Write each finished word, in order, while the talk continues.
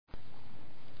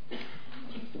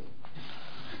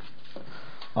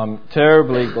I'm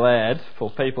terribly glad for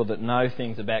people that know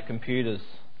things about computers.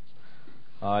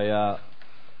 I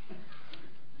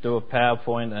do a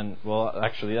PowerPoint and, well,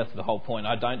 actually that's the whole point.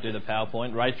 I don't do the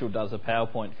PowerPoint. Rachel does a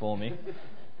PowerPoint for me.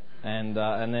 And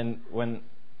then when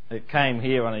it came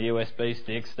here on a USB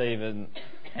stick, Steve and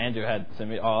Andrew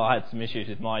I had some issues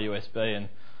with my USB, and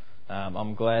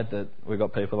I'm glad that we've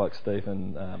got people like Steve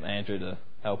and Andrew to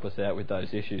help us out with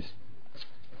those issues.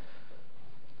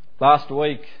 Last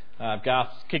week, Garth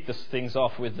kicked us things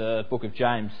off with the book of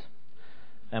James,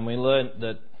 and we learnt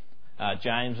that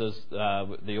James was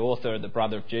the author, the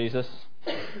brother of Jesus,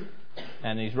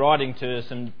 and he's writing to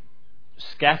some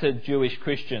scattered Jewish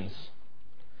Christians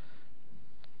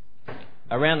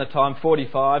around the time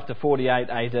 45 to 48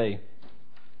 AD.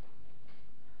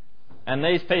 And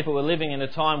these people were living in a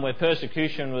time where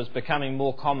persecution was becoming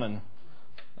more common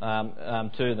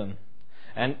to them.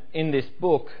 And in this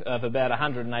book of about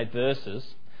 108 verses,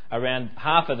 around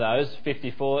half of those,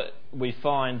 54, we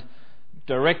find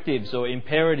directives or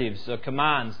imperatives or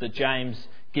commands that James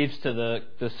gives to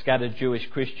the scattered Jewish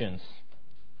Christians.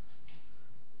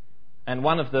 And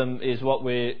one of them is what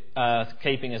we're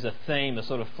keeping as a theme, a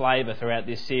sort of flavour throughout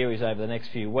this series over the next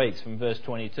few weeks. From verse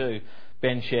 22,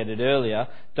 Ben shared it earlier.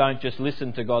 Don't just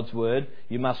listen to God's word,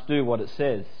 you must do what it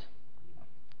says.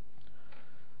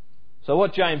 So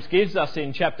what James gives us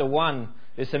in chapter 1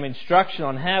 is some instruction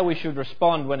on how we should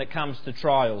respond when it comes to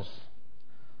trials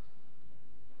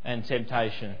and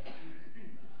temptation.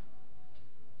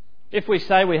 If we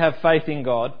say we have faith in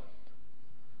God,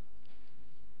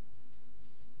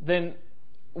 then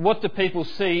what do people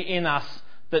see in us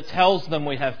that tells them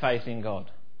we have faith in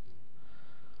God?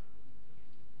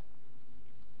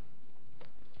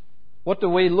 What do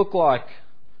we look like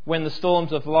when the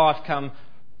storms of life come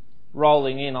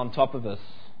rolling in on top of us?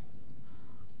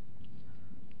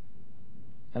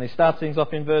 And he starts things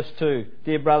off in verse 2.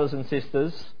 Dear brothers and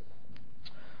sisters,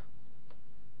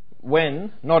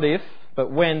 when, not if,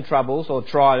 but when troubles or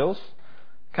trials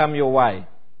come your way.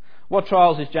 What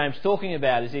trials is James talking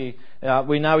about?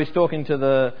 We know he's talking to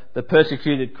the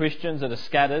persecuted Christians that are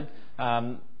scattered.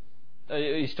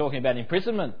 He's talking about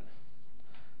imprisonment.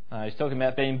 He's talking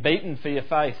about being beaten for your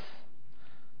faith.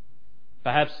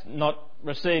 Perhaps not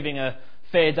receiving a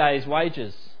fair day's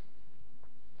wages.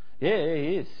 Yeah,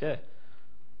 he is, yeah.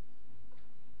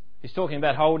 He's talking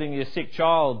about holding your sick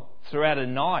child throughout a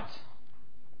night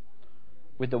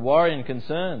with the worry and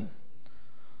concern.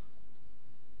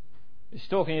 He's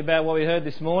talking about what we heard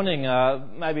this morning,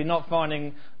 maybe not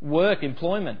finding work,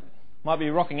 employment. Might be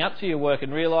rocking up to your work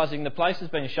and realising the place has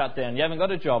been shut down. You haven't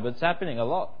got a job. It's happening a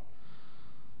lot.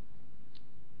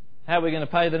 How are we going to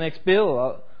pay the next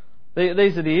bill?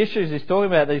 These are the issues he's talking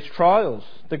about, these trials.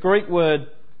 The Greek word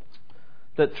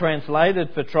that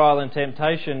translated for trial and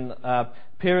temptation,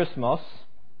 perismos,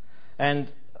 and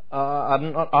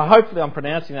hopefully I'm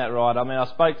pronouncing that right. I mean, I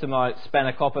spoke to my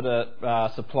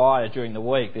spanakopita supplier during the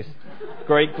week, this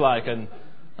Greek bloke, and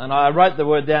I wrote the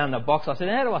word down in a box. I said,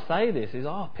 how do I say this? He's,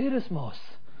 perismos.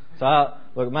 So,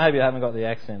 look, maybe I haven't got the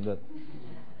accent, but...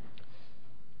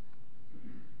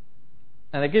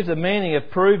 And it gives a meaning of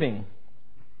proving,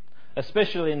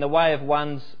 especially in the way of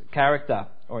one's character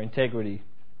or integrity.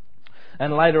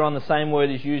 And later on the same word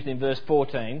is used in verse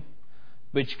 14,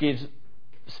 which gives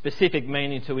specific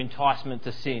meaning to enticement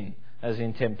to sin, as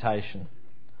in temptation.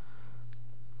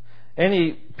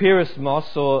 Any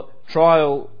perismos or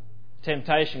trial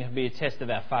temptation can be a test of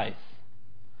our faith.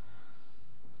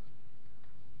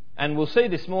 And we'll see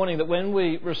this morning that when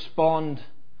we respond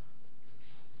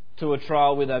to a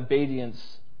trial with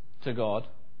obedience to God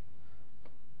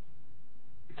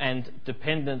and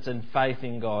dependence and faith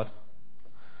in God,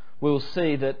 we'll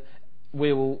see that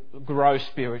we will grow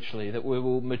spiritually, that we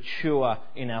will mature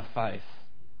in our faith,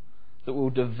 that we'll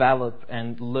develop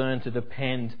and learn to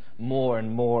depend more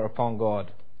and more upon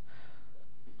God.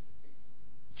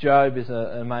 Job is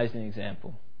an amazing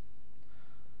example.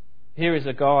 Here is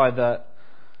a guy that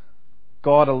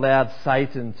God allowed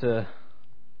Satan to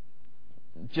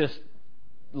just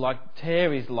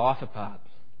tear his life apart.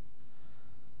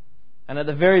 And at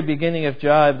the very beginning of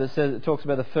Job, it talks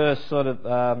about the first sort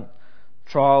of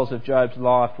trials of Job's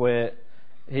life, where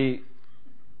he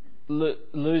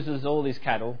loses all his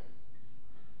cattle,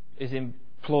 his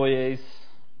employees,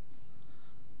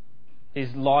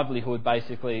 his livelihood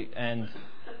basically, and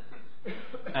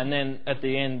then at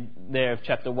the end there of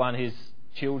chapter 1, his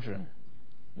children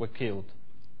were killed.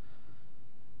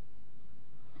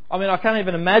 I mean, I can't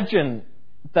even imagine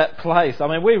that place. I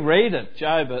mean, we read it,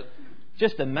 Job, but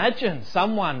just imagine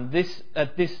someone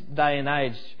at this day and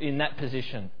age in that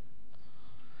position.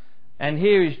 And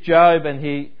here is Job, and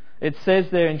It says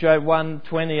there in Job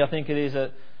 1:20, I think it is,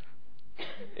 that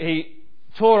he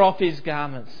tore off his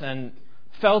garments and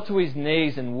fell to his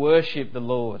knees and worshipped the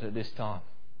Lord at this time,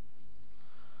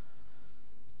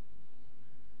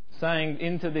 saying,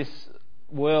 into this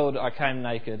world I came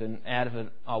naked, and out of it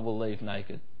I will leave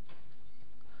naked.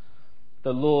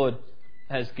 The Lord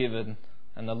has given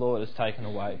and the Lord has taken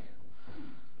away.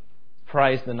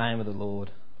 Praise the name of the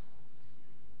Lord.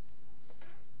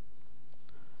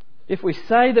 If we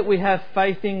say that we have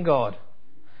faith in God,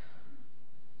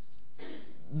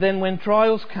 then when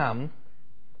trials come,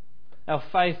 our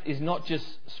faith is not just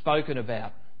spoken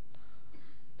about,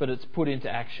 but it's put into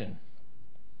action.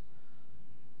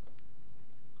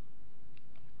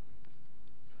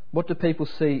 What do people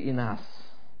see in us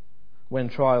when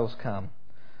trials come?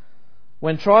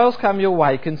 When trials come your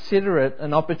way, consider it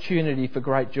an opportunity for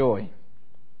great joy.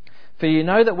 For you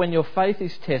know that when your faith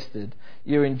is tested,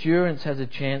 your endurance has a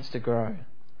chance to grow.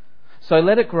 So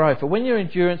let it grow, for when your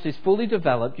endurance is fully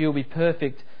developed, you'll be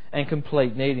perfect and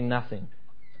complete, needing nothing.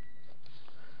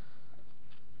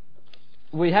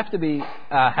 We have to be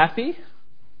happy.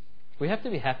 We have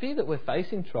to be happy that we're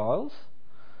facing trials.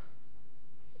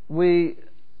 We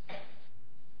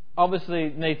obviously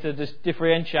need to just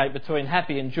differentiate between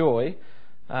happy and joy.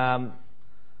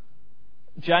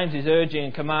 James is urging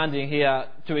and commanding here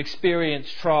to experience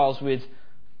trials with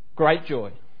great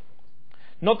joy.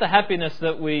 Not the happiness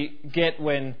that we get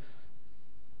when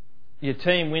your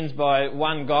team wins by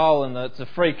 1 goal and it's a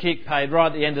free kick paid right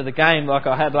at the end of the game like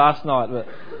I had last night.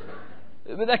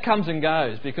 But that comes and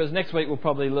goes because next week we'll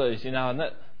probably lose, and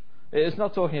it's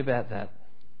not talking about that.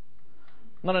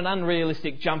 Not an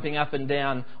unrealistic jumping up and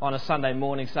down on a Sunday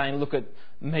morning saying, look at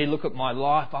me, look at my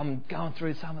life. I'm going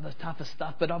through some of the toughest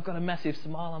stuff, but I've got a massive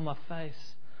smile on my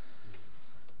face.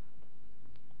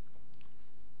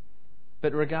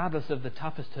 But regardless of the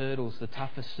toughest hurdles, the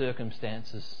toughest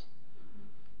circumstances,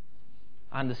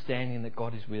 understanding that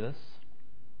God is with us.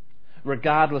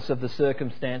 Regardless of the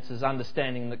circumstances,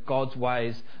 understanding that God's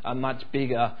ways are much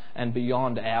bigger and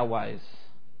beyond our ways.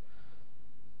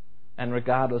 And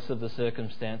regardless of the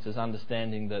circumstances,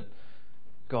 understanding that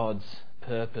God's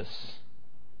purpose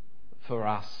for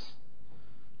us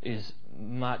is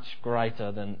much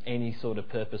greater than any sort of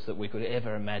purpose that we could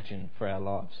ever imagine for our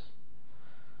lives.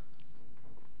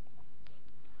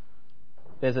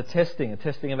 There's a testing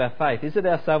of our faith. Is it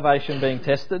our salvation being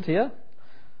tested here?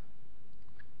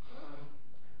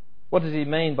 What does he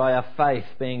mean by our faith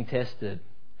being tested?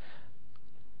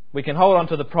 We can hold on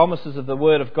to the promises of the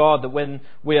Word of God that when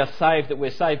we are saved, that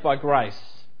we're saved by grace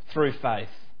through faith.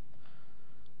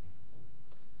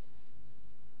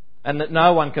 And that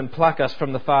no one can pluck us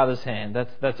from the Father's hand.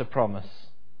 That's a promise.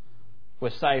 We're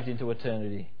saved into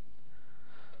eternity.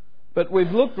 But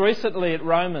we've looked recently at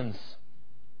Romans,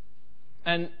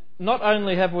 and not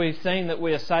only have we seen that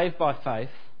we are saved by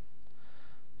faith,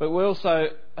 but we also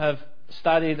have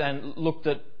studied and looked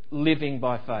at living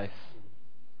by faith.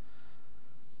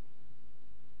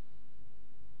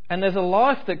 And there's a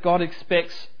life that God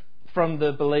expects from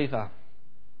the believer.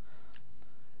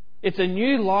 It's a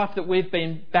new life that we've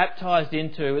been baptised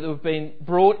into, that we've been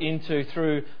brought into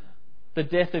through the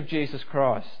death of Jesus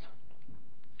Christ.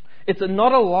 It's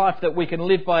not a life that we can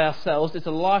live by ourselves. It's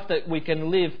a life that we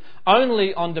can live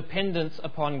only on dependence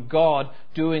upon God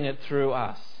doing it through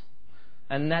us.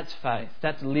 And that's faith.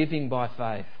 That's living by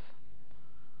faith.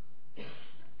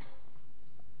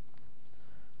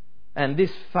 And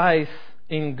this faith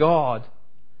in God,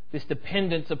 this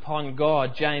dependence upon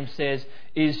God, James says,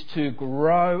 is to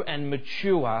grow and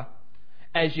mature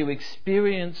as you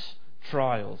experience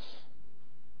trials.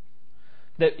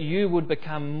 That you would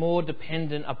become more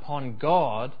dependent upon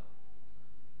God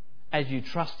as you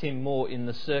trust Him more in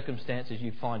the circumstances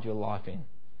you find your life in.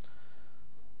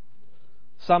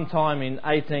 Sometime in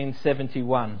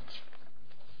 1871,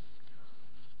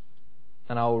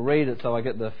 and I will read it so I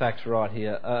get the facts right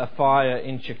here. A fire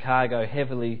in Chicago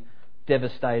heavily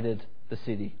devastated the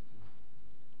city.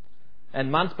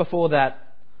 And months before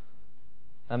that,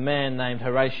 a man named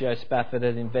Horatio Spafford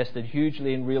had invested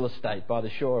hugely in real estate by the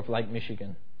shore of Lake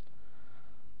Michigan.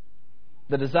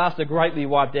 The disaster greatly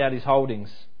wiped out his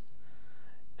holdings.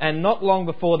 And not long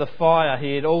before the fire,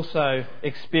 he had also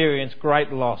experienced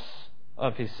great loss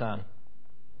of his son.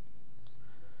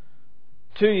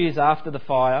 2 years after the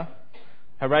fire,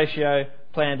 Horatio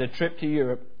planned a trip to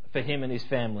Europe for him and his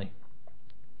family.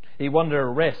 He wanted a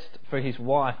rest for his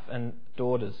wife and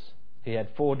daughters. He had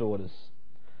 4 daughters.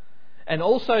 And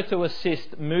also to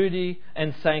assist Moody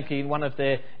and Sankey in one of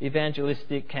their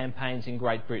evangelistic campaigns in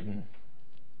Great Britain.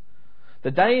 The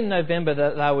day in November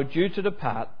that they were due to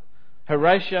depart,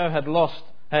 Horatio had lost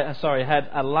had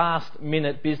a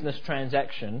last-minute business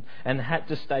transaction and had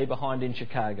to stay behind in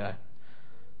Chicago.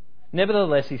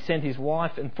 Nevertheless, he sent his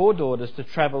wife and 4 daughters to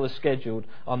travel as scheduled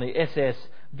on the SS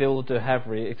Ville de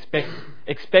Havre,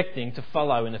 expecting to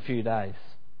follow in a few days.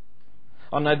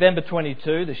 On November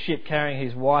 22, the ship carrying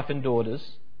his wife and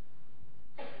daughters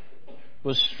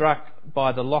was struck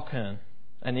by the Lochern,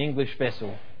 an English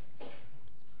vessel,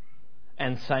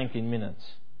 and sank in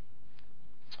minutes.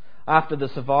 After the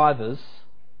survivors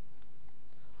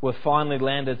were finally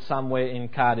landed somewhere in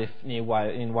Cardiff in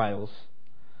Wales,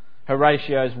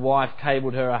 Horatio's wife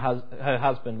cabled her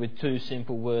husband with 2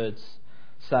 simple words: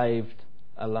 saved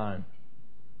alone.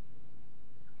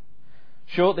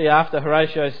 Shortly after,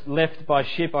 Horatio left by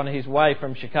ship on his way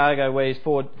from Chicago,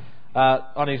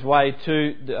 on his way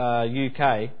to the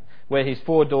UK, where his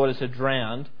 4 daughters had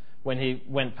drowned. When he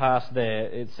went past there,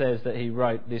 it says that he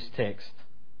wrote this text: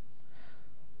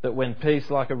 that when peace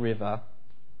like a river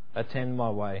attend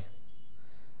my way,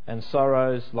 and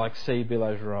sorrows like sea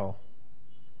billows roll,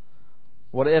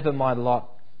 whatever my lot,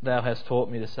 thou hast taught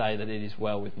me to say that it is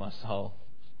well with my soul.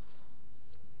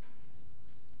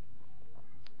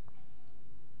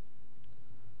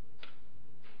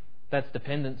 That's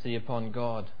dependency upon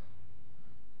God.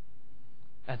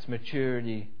 That's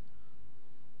maturity.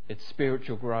 It's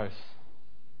spiritual growth.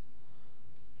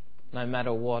 No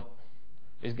matter what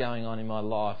is going on in my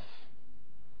life,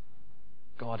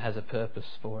 God has a purpose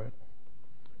for it.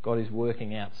 God is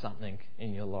working out something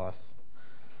in your life.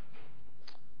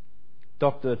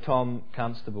 Dr. Tom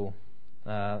Constable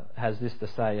has this to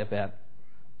say about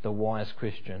the wise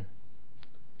Christian.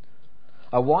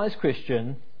 A wise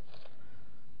Christian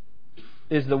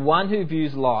is the one who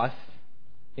views life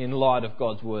in light of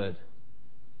God's Word.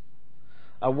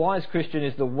 A wise Christian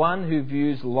is the one who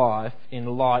views life in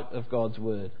light of God's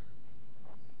Word.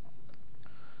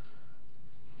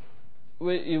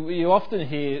 You often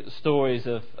hear stories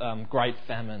of great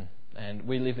famine, and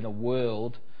we live in a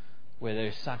world where there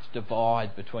is such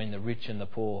divide between the rich and the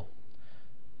poor.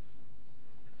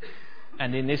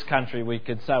 And in this country we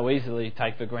could so easily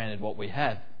take for granted what we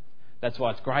have. That's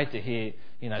why it's great to hear,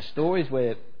 stories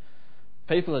where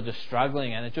people are just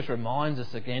struggling, and it just reminds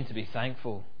us again to be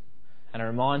thankful. And it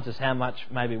reminds us how much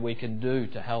maybe we can do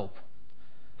to help.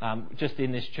 Just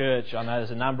in this church, I know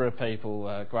there's a number of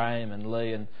people, Graham and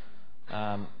Lee and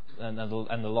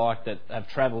the like, that have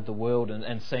travelled the world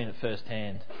and seen it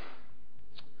firsthand.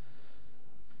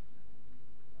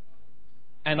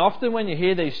 And often when you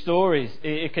hear these stories,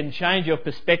 it can change your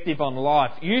perspective on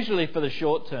life, usually for the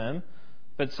short term,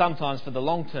 but sometimes for the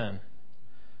long term.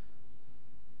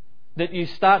 That you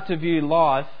start to view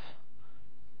life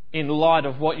in light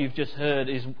of what you've just heard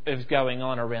is going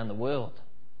on around the world.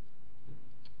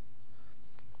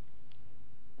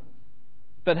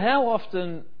 But how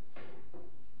often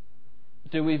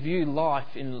do we view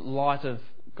life in light of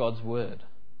God's Word?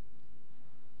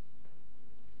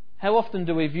 How often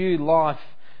do we view life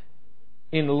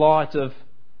in light of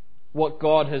what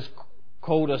God has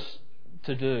called us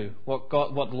to do,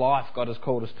 what life God has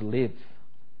called us to live,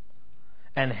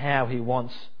 and how He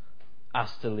wants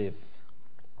us to live?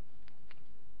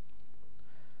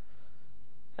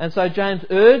 And so James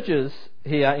urges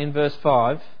here in verse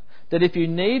 5 that if you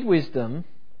need wisdom,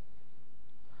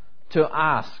 to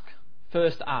ask.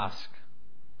 First ask.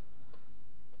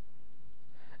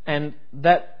 And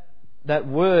that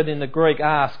word in the Greek,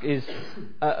 ask, is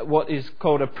what is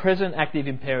called a present active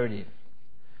imperative.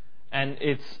 And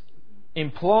it's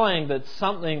implying that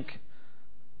something,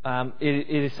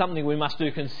 it is something we must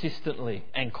do consistently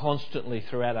and constantly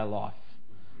throughout our life.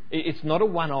 It's not a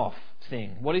one-off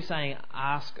thing. What he's saying,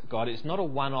 ask God. It's not a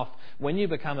one-off. When you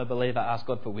become a believer, ask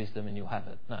God for wisdom and you'll have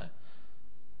it. No.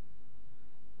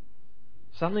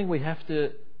 Something we have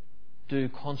to do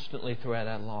constantly throughout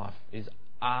our life is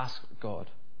ask God.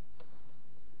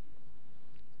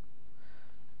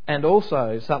 And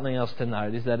also, something else to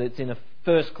note is that it's in a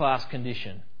first-class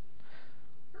condition,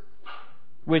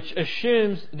 which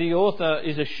assumes, the author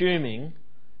is assuming,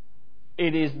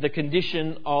 it is the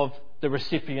condition of the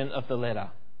recipient of the letter.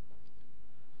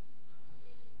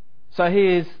 So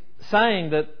he is saying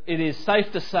that it is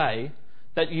safe to say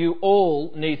that you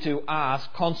all need to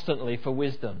ask constantly for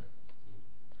wisdom.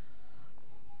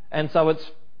 And so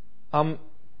I'm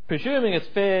presuming it's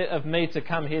fair of me to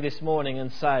come here this morning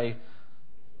and say,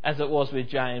 as it was with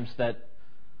James, that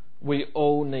we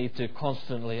all need to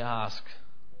constantly ask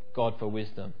God for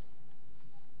wisdom.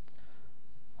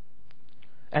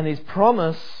 And His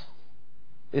promise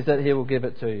is that He will give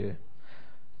it to you.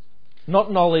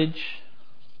 Not knowledge,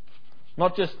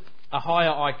 not just a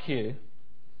higher IQ,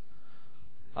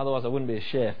 otherwise I wouldn't be a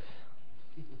chef.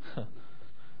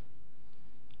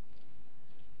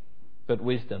 but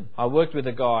wisdom. I worked with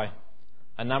a guy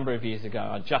a number of years ago.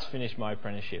 I just finished my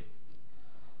apprenticeship.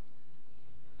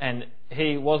 And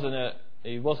he wasn't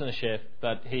a chef,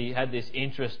 but he had this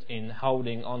interest in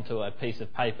holding onto a piece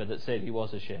of paper that said he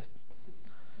was a chef.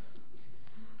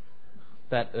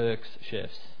 That irks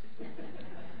chefs.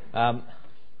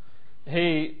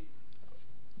 He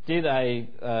did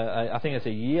I think it's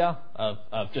a year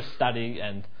of just study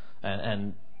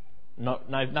and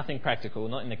nothing practical,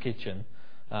 not in the kitchen,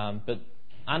 but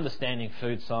understanding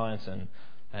food science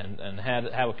and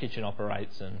how a kitchen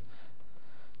operates and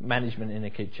management in a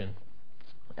kitchen.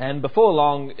 And before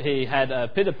long, he had a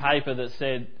bit of paper that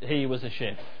said he was a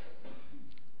chef.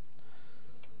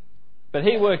 But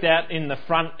he worked out in the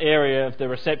front area of the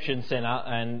reception centre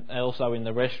and also in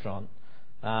the restaurant.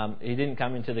 He didn't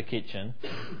come into the kitchen.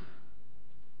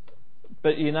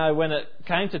 But when it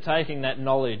came to taking that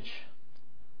knowledge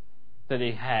that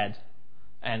he had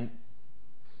and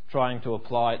trying to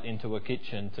apply it into a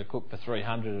kitchen to cook for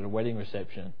 300 at a wedding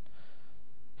reception,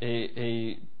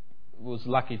 he was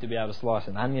lucky to be able to slice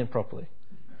an onion properly.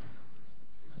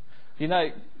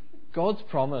 God's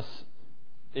promise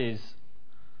is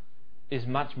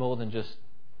much more than just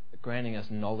granting us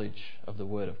knowledge of the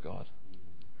Word of God.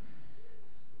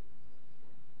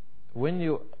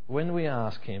 When we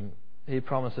ask Him, He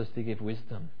promises to give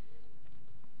wisdom.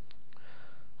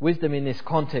 Wisdom in this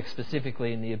context,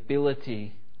 specifically in the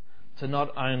ability to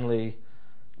not only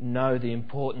know the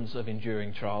importance of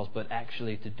enduring trials, but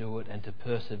actually to do it and to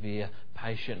persevere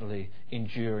patiently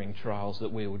enduring trials,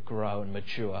 that we would grow and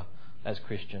mature as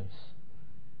Christians.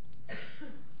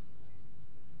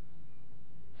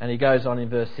 And he goes on in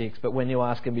verse 6, but when you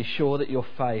ask Him, be sure that your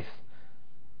faith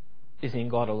is in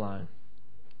God alone.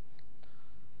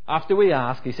 After we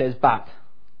ask, he says, but.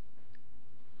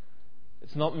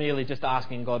 It's not merely just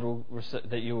asking God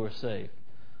that you will receive.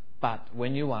 But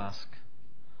when you ask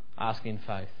in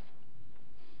faith.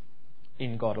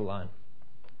 In God alone.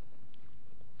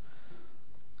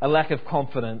 A lack of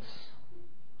confidence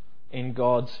in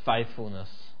God's faithfulness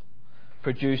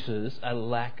produces a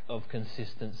lack of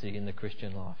consistency in the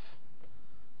Christian life.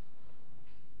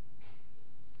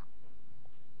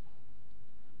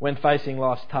 When facing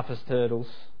life's toughest hurdles,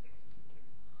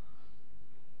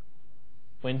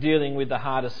 when dealing with the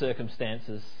hardest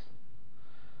circumstances,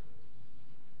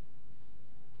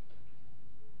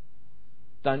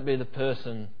 don't be the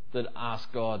person that asks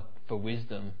God for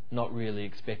wisdom, not really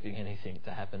expecting anything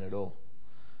to happen at all.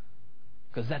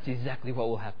 Because that's exactly what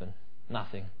will happen.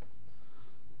 Nothing.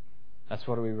 That's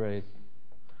what we read.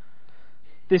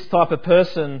 This type of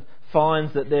person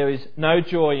finds that there is no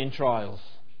joy in trials.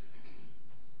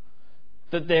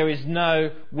 That there is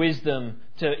no wisdom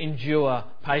to endure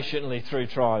patiently through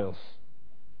trials.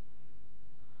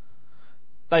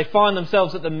 They find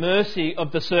themselves at the mercy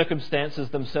of the circumstances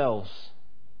themselves.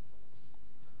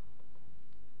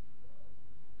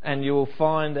 And you will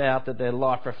find out that their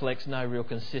life reflects no real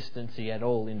consistency at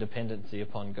all in dependency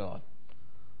upon God,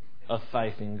 of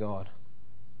faith in God.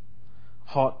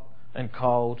 Hot and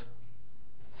cold,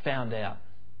 found out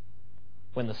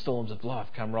when the storms of life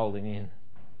come rolling in.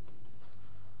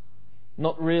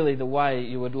 Not really the way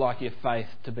you would like your faith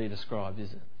to be described,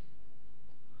 is it?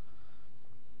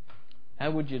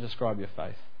 How would you describe your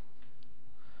faith?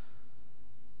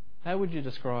 How would you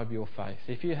describe your faith?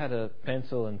 If you had a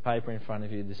pencil and paper in front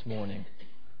of you this morning,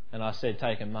 and I said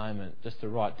take a moment just to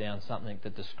write down something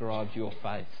that describes your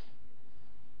faith.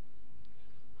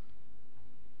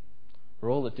 For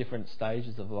all the different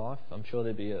stages of life, I'm sure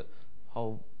there'd be a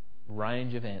whole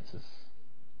range of answers.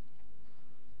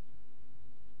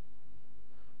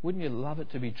 Wouldn't you love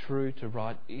it to be true to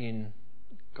write in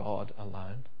God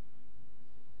alone?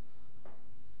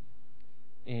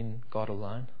 In God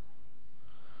alone.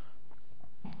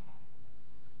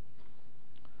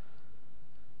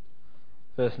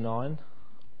 Verse 9.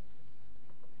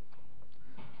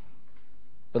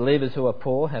 Believers who are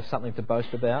poor have something to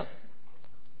boast about,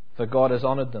 for God has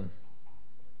honoured them.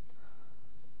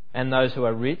 And those who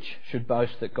are rich should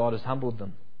boast that God has humbled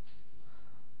them.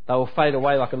 They will fade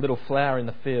away like a little flower in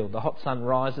the field. The hot sun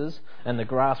rises and the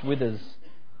grass withers.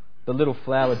 The little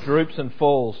flower droops and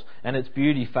falls, and its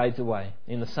beauty fades away.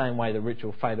 In the same way, the rich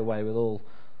will fade away with all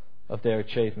of their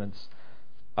achievements.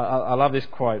 I love this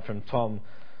quote from Tom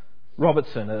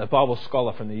Robertson, a Bible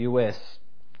scholar from the US.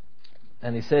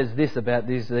 And he says this about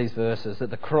these verses,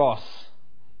 that the cross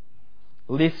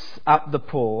lifts up the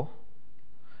poor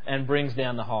and brings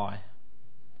down the high.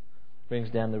 Brings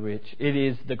down the rich. It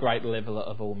is the great leveller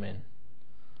of all men.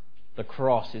 The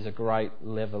cross is a great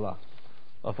leveller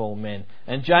of all men.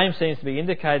 And James seems to be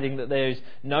indicating that there is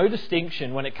no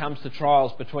distinction when it comes to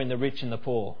trials between the rich and the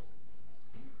poor.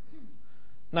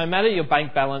 no matter your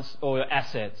bank balance or your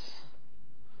assets,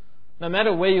 no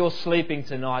matter where you're sleeping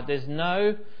tonight, there's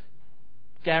no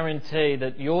guarantee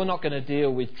that you're not going to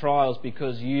deal with trials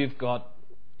because you've got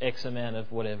X amount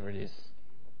of whatever it is.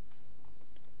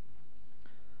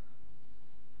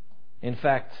 In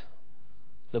fact,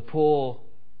 the poor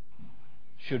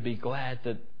should be glad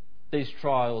that these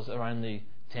trials are only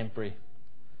temporary,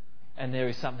 and there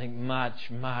is something much,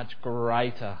 much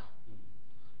greater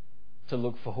to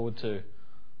look forward to,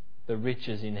 the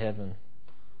riches in heaven.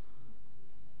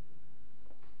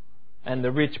 And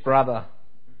the rich brother,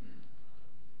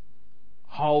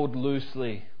 hold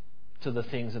loosely to the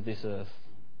things of this earth,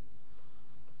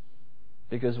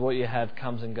 because what you have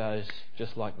comes and goes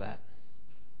just like that.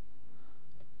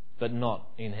 But not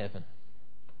in heaven.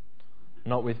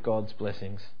 Not with God's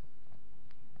blessings.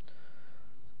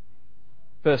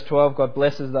 Verse 12, God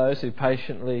blesses those who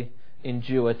patiently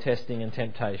endure testing and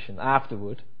temptation.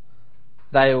 Afterward,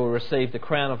 they will receive the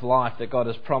crown of life that God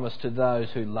has promised to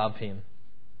those who love Him.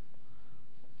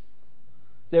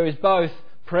 There is both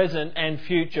present and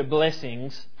future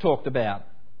blessings talked about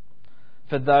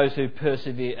for those who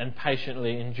persevere and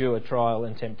patiently endure trial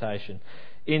and temptation.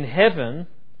 In heaven,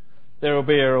 there will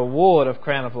be a reward of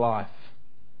crown of life.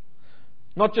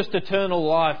 Not just eternal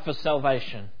life for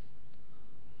salvation,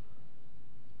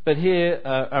 but here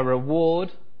a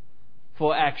reward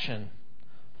for action,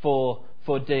 for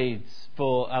deeds,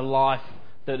 for a life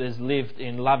that is lived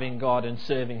in loving God and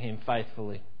serving Him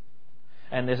faithfully.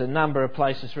 And there's a number of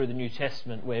places through the New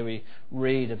Testament where we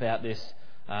read about this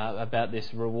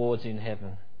rewards in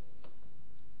heaven.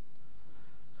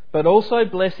 But also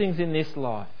blessings in this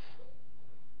life.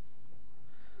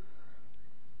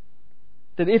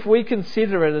 That if we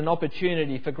consider it an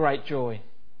opportunity for great joy,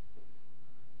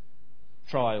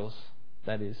 trials,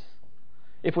 that is,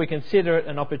 if we consider it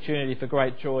an opportunity for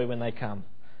great joy when they come,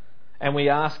 and we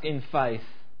ask in faith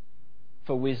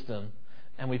for wisdom,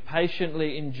 and we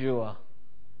patiently endure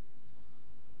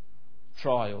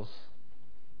trials,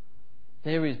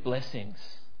 there is blessings.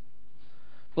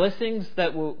 Blessings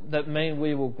that mean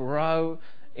we will grow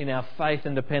in our faith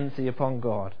and dependency upon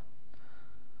God.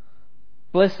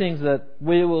 Blessings that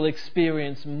we will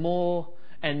experience more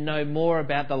and know more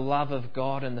about the love of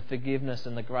God and the forgiveness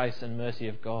and the grace and mercy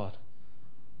of God.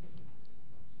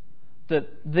 That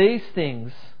these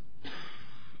things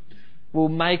will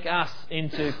make us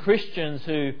into Christians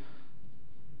who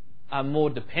are more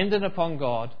dependent upon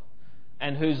God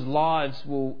and whose lives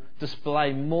will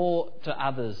display more to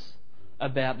others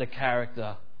about the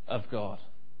character of God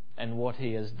and what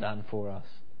He has done for us.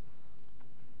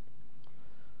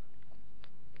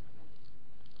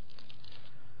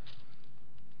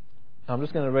 I'm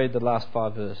just going to read the last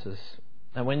 5 verses.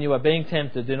 And when you are being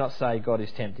tempted, do not say, God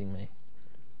is tempting me.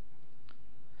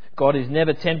 God is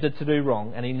never tempted to do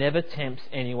wrong, and He never tempts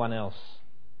anyone else.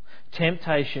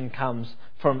 Temptation comes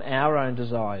from our own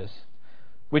desires,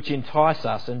 which entice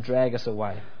us and drag us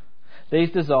away.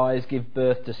 These desires give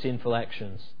birth to sinful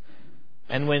actions.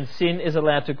 And when sin is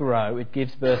allowed to grow, it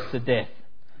gives birth to death.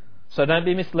 So don't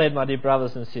be misled, my dear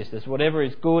brothers and sisters. Whatever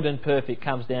is good and perfect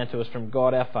comes down to us from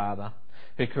God our Father,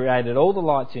 who created all the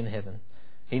lights in heaven.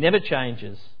 He never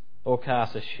changes or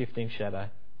casts a shifting shadow.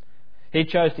 He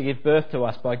chose to give birth to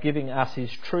us by giving us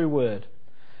His true word,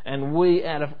 and we,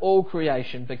 out of all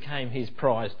creation, became His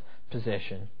prized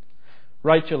possession.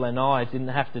 Rachel and I didn't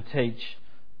have to teach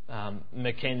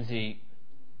Mackenzie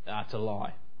to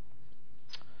lie.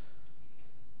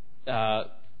 I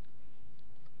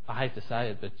hate to say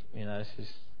it, but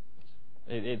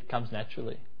it comes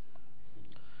naturally.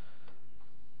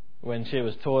 When she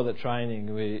was toilet training,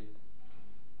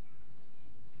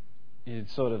 you'd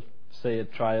sort of see a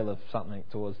trail of something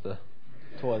towards the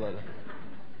toilet.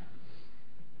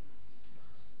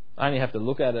 I only have to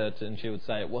look at it and she would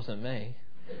say, it wasn't me.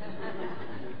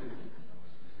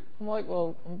 I'm like,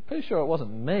 well, I'm pretty sure it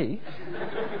wasn't me.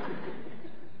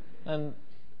 And,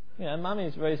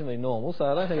 Mummy's reasonably normal, so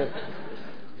I don't think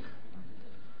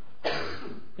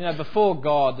it... before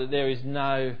God, that there is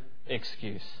no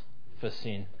excuse for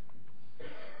sin.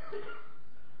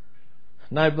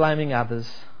 No blaming others,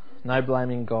 no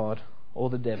blaming God or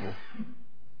the devil.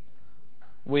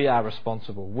 We are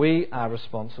responsible. We are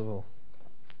responsible.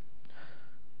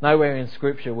 Nowhere in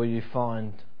Scripture will you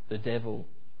find the devil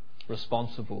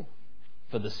responsible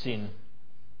for the sin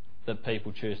that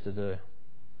people choose to do.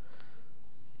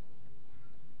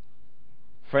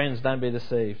 Friends, don't be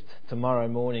deceived. Tomorrow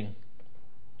morning,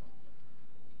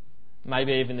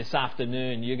 maybe even this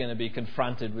afternoon, you're going to be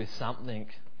confronted with something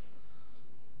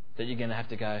that you're going to have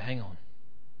to go, hang on,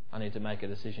 I need to make a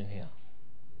decision here.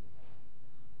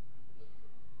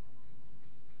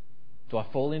 Do I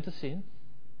fall into sin?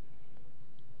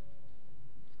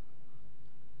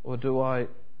 Or do I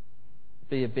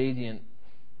be obedient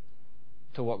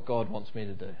to what God wants me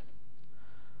to do?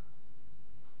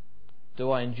 Do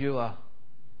I endure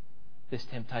this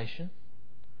temptation,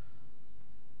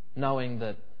 knowing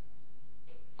that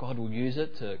God will use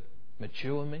it to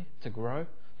mature me, to grow,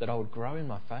 that I would grow in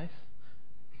my faith?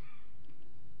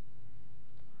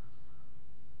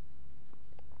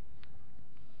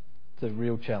 It's a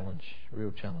real challenge,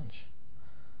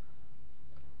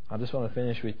 I just want to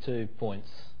finish with 2 points.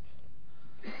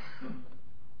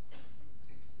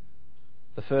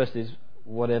 The first is,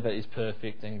 whatever is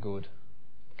perfect and good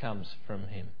comes from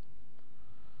Him.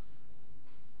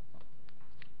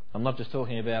 I'm not just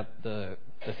talking about the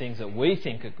things that we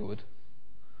think are good.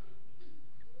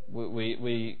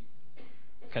 We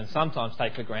can sometimes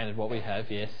take for granted what we have,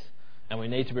 yes, and we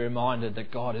need to be reminded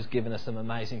that God has given us some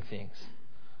amazing things.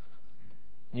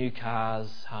 New cars,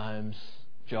 homes,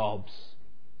 jobs,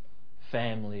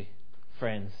 family,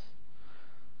 friends.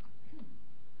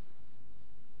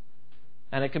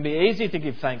 And it can be easy to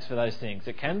give thanks for those things.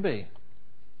 It can be.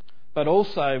 But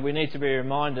also we need to be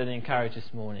reminded and encouraged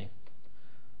this morning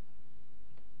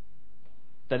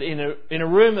that in a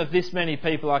room of this many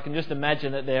people, I can just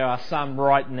imagine that there are some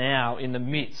right now in the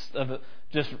midst of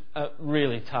just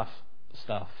really tough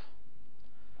stuff.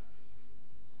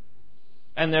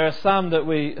 And there are some that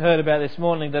we heard about this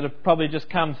morning that have probably just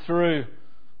come through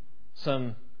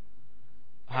some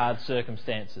hard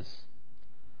circumstances.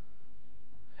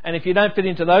 And if you don't fit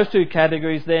into those 2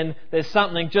 categories, then there's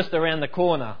something just around the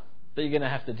corner that you're going to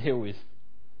have to deal with.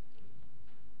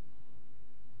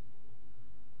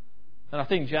 And I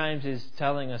think James is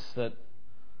telling us that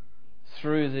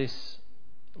through this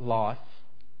life,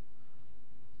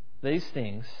 these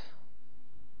things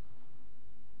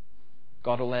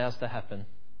God allows to happen,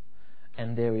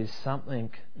 and there is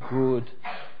something good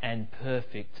and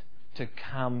perfect to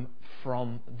come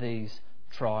from these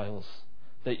trials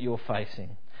that you're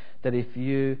facing. That if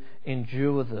you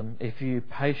endure them, if you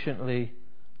patiently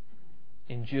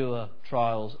endure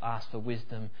trials, ask for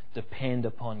wisdom, depend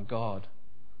upon God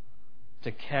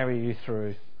to carry you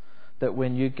through, that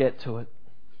when you get to it,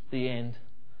 the end,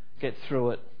 get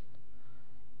through it,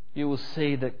 you will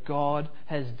see that God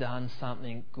has done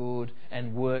something good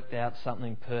and worked out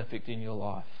something perfect in your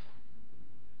life.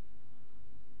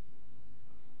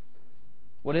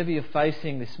 Whatever you're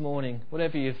facing this morning,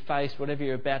 whatever you've faced, whatever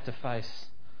you're about to face,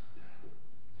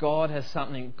 God has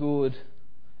something good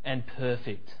and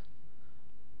perfect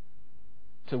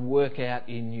to work out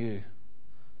in you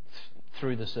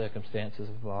through the circumstances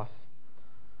of life.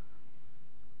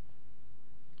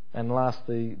 And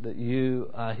lastly, that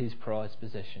you are His prized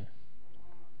possession.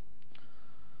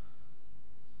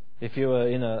 If you were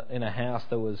in a house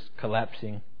that was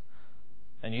collapsing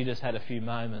and you just had a few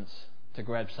moments to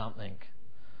grab something,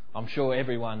 I'm sure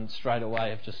everyone straight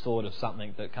away have just thought of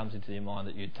something that comes into your mind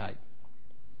that you'd take.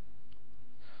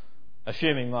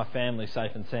 Assuming my family's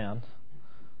safe and sound,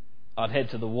 I'd head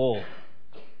to the wall.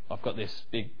 I've got this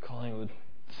big Collingwood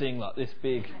thing like this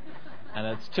big, and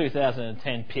it's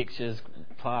 2010 pictures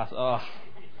plus.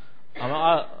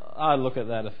 I look at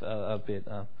that a bit.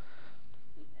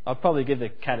 I'd probably give the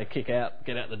cat a kick out,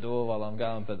 get out the door while I'm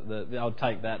going, but I'll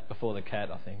take that before the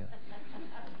cat, I think.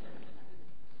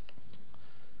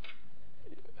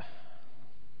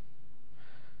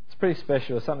 It's pretty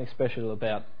special. There's something special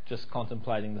about just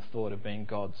contemplating the thought of being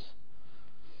God's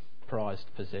prized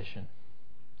possession.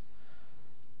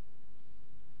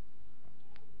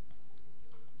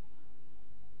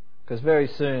 Because very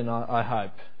soon, I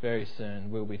hope, very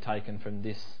soon, we'll be taken from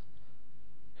this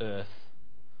earth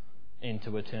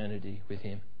into eternity with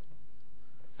Him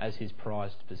as His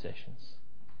prized possessions.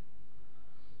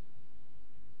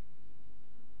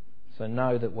 So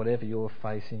know that whatever you're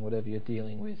facing, whatever you're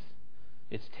dealing with,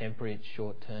 it's temporary, it's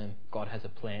short term. God has a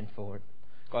plan for it.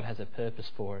 God has a purpose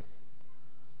for it.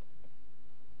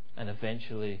 And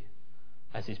eventually,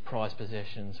 as His prized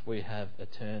possessions, we have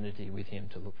eternity with Him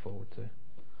to look forward to.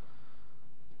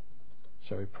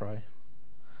 Shall we pray?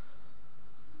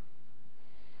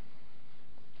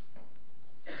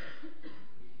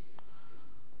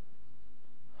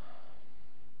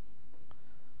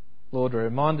 Lord, we're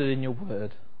reminded in your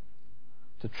word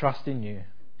to trust in you,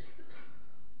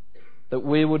 that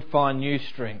we would find new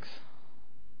strength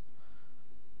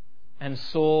and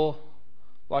soar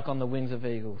like on the wings of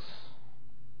eagles.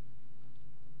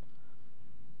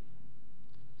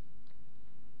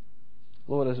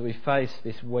 Lord, as we face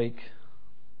this week,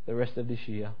 the rest of this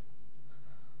year,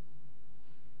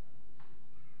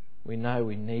 we know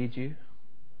we need you.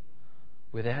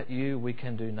 Without you, we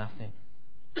can do nothing.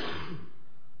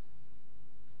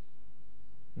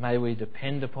 May we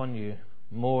depend upon you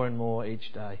more and more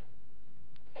each day,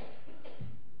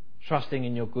 trusting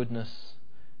in your goodness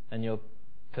and your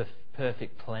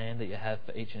perfect plan that you have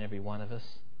for each and every one of us.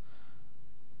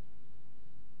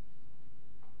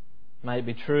 May it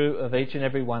be true of each and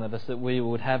every one of us that we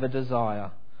would have a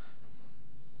desire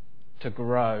to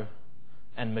grow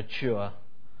and mature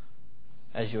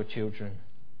as your children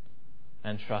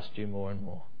and trust you more and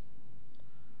more.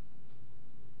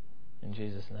 In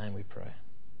Jesus' name we pray.